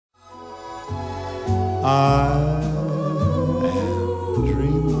I am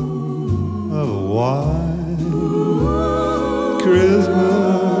dreaming of a white Christmas.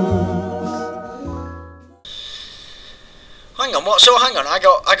 Hang on, I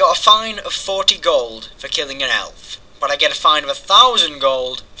got a fine of 40 gold for killing an elf, but I get a fine of 1,000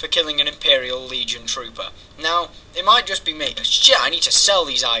 gold for killing an Imperial Legion trooper. Now, it might just be me. Shit, I need to sell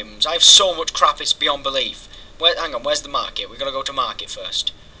these items. I have so much crap, it's beyond belief. Hang on, where's the market? We gotta go to market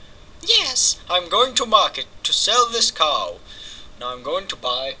first. Yes, I'm going to market to sell this cow. Now I'm going to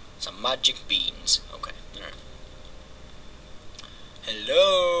buy some magic beans. Okay, alright.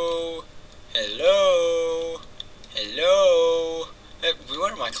 Hello? Hello? Hello?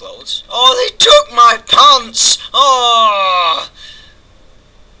 Where are my clothes? Oh, they took my pants! Oh!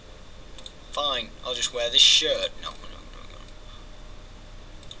 Fine, I'll just wear this shirt. No.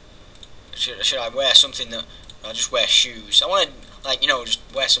 Should I wear something that... I'll just wear shoes. I want to, like, you know, just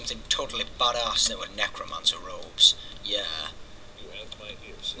wear something totally badass that were necromancer robes. Yeah. You have my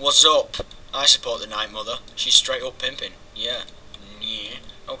ears. What's up? I support the Night Mother. She's straight up pimping. Yeah. Yeah.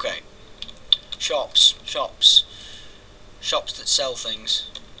 Okay. Shops that sell things.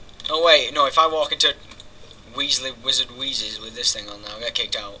 Oh wait, no, if I walk into Wizard Wheezes with this thing on now, I'll get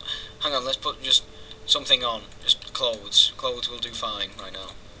kicked out. Hang on, let's put just something on. Just clothes. Clothes will do fine right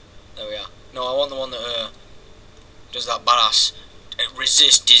now. There we are. No, I want the one that does that badass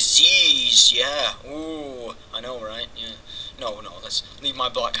resist disease. Yeah. Ooh, I know, right? Yeah. No, let's leave my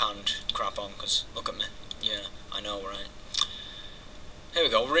black hand crap on, because look at me. Yeah, I know, right? Here we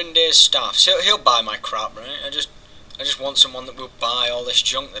go, Rinde's staff. So he'll buy my crap, right? I just want someone that will buy all this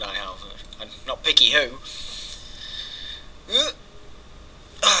junk that I have. I'm not picky who.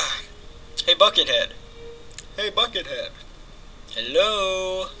 Hey Buckethead. Hey Buckethead.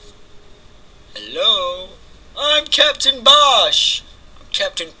 Hello. Hello. I'm Captain Bosch. I'm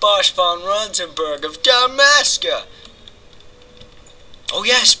Captain Bosch von Runzenberg of Damascus. Oh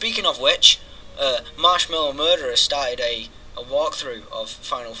yeah, speaking of which, Marshmallow Murderer started a walkthrough of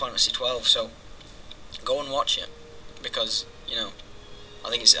Final Fantasy 12, so go and watch it, because, you know, I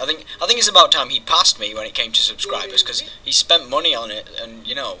think it's about time he passed me when it came to subscribers, because he spent money on it, and,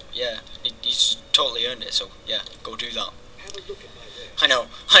 you know, yeah, he's totally earned it, so yeah, go do that. I know,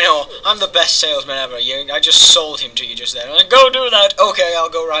 I'm the best salesman ever. I just sold him to you just then. Go do that. Okay, I'll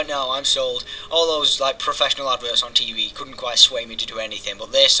go right now. I'm sold. All those like professional adverts on TV couldn't quite sway me to do anything,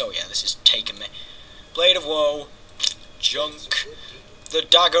 but this, oh yeah, this is taking me. Blade of Woe, junk, the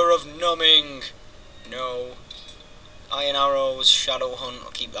Dagger of Numbing, no, Iron Arrows, Shadow Hunt,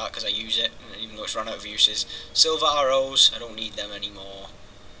 I'll keep that because I use it, even though it's run out of uses. Silver Arrows, I don't need them anymore.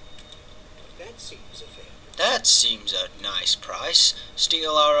 That seems a nice price.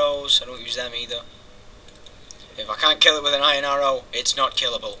 Steel Arrows, I don't use them either. If I can't kill it with an Iron Arrow, it's not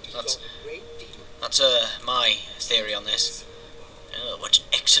killable. That's my theory on this. Oh, what an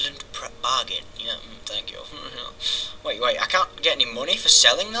excellent bargain. Yeah, thank you. Wait, I can't get any money for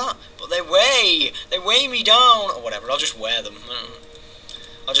selling that? But they weigh me down. Or whatever, I'll just wear them.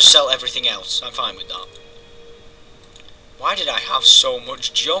 I'll just sell everything else. I'm fine with that. Why did I have so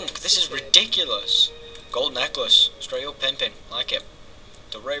much junk? This is ridiculous. Gold necklace, straight up pimping, like it.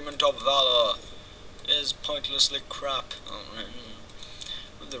 The raiment of valor is pointlessly crap. Oh,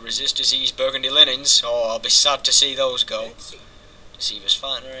 with the resist disease burgundy linens, oh, I'll be sad to see those go. Deceiver's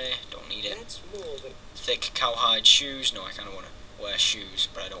finery, don't need it. Thick cowhide shoes, no, I kind of want to wear shoes,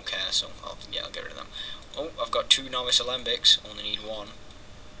 but I don't care, so I'll get rid of them. Oh, I've got 2 novice alembics, only need 1.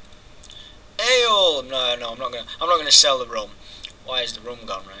 Ale! No, I'm not gonna sell the rum. Why is the rum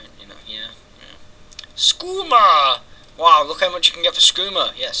gone, right? You know, yeah. Skooma! Wow, look how much you can get for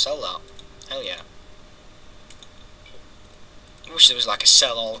skooma. Yeah, sell that. Hell yeah. I wish there was like a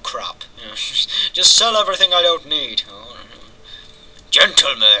sell all crap. You know, just sell everything I don't need. Oh,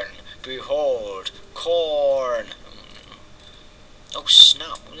 gentlemen, behold, corn. Oh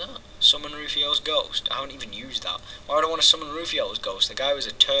snap, what was that? Summon Rufio's ghost. I haven't even used that. Why would I want to summon Rufio's ghost? The guy was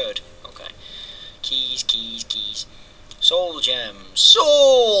a turd. Okay. Keys. Soul gems.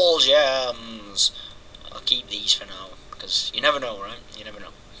 Soul gems! I'll keep these for now, because you never know, right? You never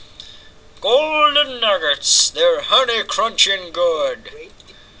know. Golden nuggets! They're honey crunching good!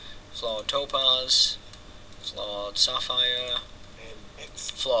 Flawed topaz. Flawed sapphire.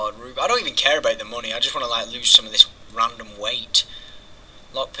 Flawed ruby. I don't even care about the money, I just want to like lose some of this random weight.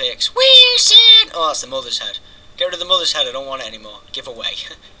 Lockpicks. Wilson! Oh, that's the mother's head. Get rid of the mother's head, I don't want it anymore. Give away.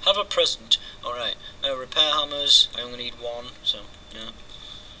 Have a present. Alright. Repair hammers. I only need 1, so, yeah.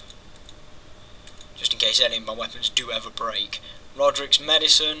 Just in case any of my weapons do ever break. Roderick's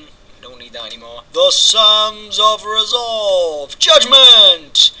medicine. Don't need that anymore. The Sands of Resolve.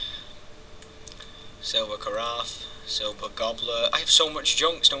 Judgment! So, carafe, silver goblet. I have so much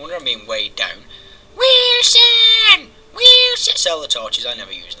junk, no wonder I'm being weighed down. Wilson! Wilson! Sell the torches, I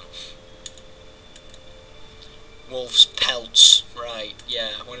never use them. Wolf's pelts. Right,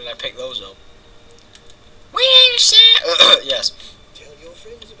 yeah, when did I pick those up? Wilson! Yes. Tell your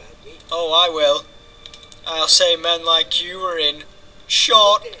friends about me. Oh, I will. I'll say men like you are in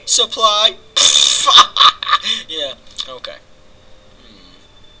short supply. Yeah, okay.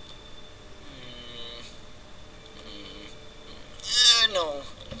 No.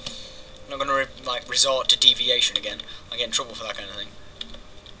 I'm not gonna resort to deviation again. I get in trouble for that kind of thing.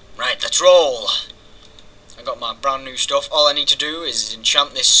 Right, let's roll. I got my brand new stuff. All I need to do is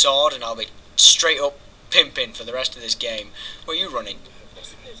enchant this sword, and I'll be straight up pimping for the rest of this game. Where are you running?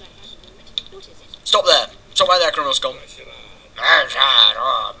 Stop there! Stop right there, criminal scum.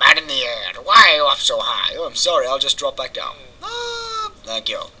 Oh, man in the air. Why are you up so high? Oh, I'm sorry, I'll just drop back down. Ah, thank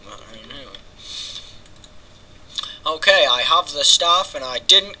you. Okay, I have the staff, and I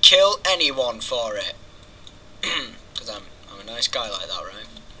didn't kill anyone for it. Because I'm a nice guy like that,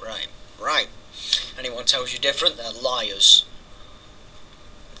 right? Right. Anyone tells you different, they're liars.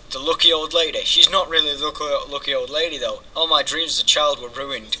 The lucky old lady. She's not really the lucky old lady, though. All my dreams as a child were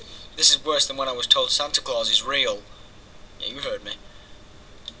ruined. This is worse than when I was told Santa Claus is real. Yeah, you heard me.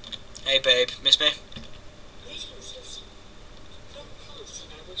 Hey, babe. Miss me? Greetings, Lucy. Come close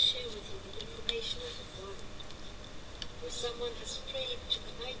and I will share with you the information of the farm, where someone has prayed to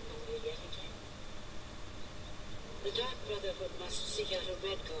the Night Mother yet again. The Dark Brotherhood must seek out a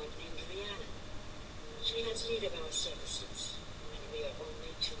Red Guard named Rihanna. She has need of our services, and we are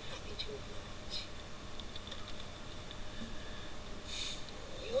only too happy to oblige.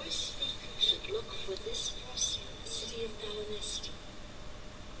 Your speaker should look for this person in the city of Valinesti,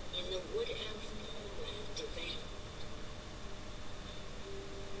 in the Wood Elf Moorland of Vale.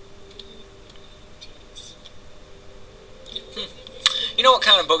 You know what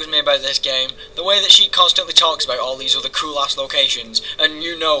kind of bugs me about this game? The way that she constantly talks about all these other cool-ass locations, and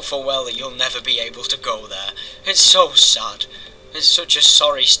you know full well that you'll never be able to go there. It's so sad. It's such a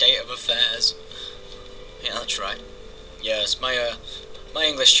sorry state of affairs. Yeah, that's right. Yes, my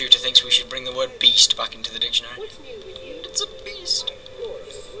English tutor thinks we should bring the word beast back into the dictionary. What's new with you? It's a beast.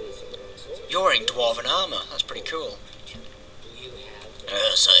 You're in dwarven armour. That's pretty cool. Do you have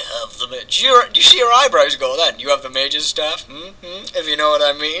Yes, I have the mage. Do you see your eyebrows go then? You have the mage's staff? If you know what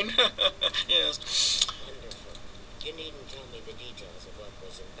I mean. Yes. wonderful? You needn't tell me the details of what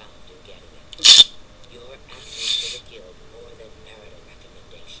was involved in getting it. Your actions for the guild more than merit a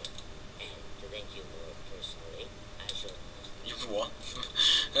recommendation, and to thank you more personally, I shall. You what?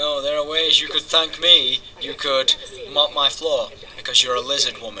 No, there are ways you could thank me. You could mop my floor, because you're a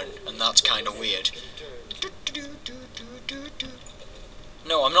lizard woman, and that's kind of weird.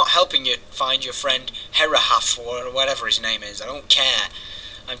 No, I'm not helping you find your friend Herahaf, or whatever his name is. I don't care.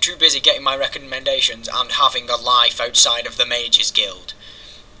 I'm too busy getting my recommendations and having a life outside of the Mages Guild.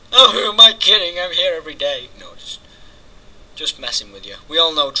 Oh, who am I kidding? I'm here every day. No, just messing with you. We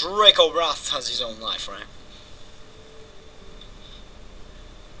all know Draco Wrath has his own life, right?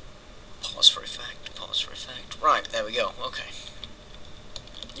 Pause for effect, pause for effect. Right, there we go, okay.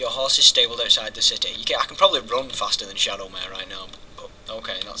 Your horse is stabled outside the city. I can probably run faster than Shadowmare right now, but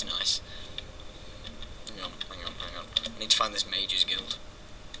okay, that's nice. Hang on. I need to find this Mages Guild.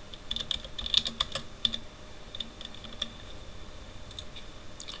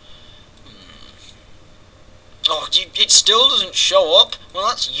 Oh, it still doesn't show up? Well,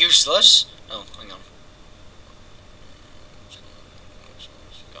 that's useless.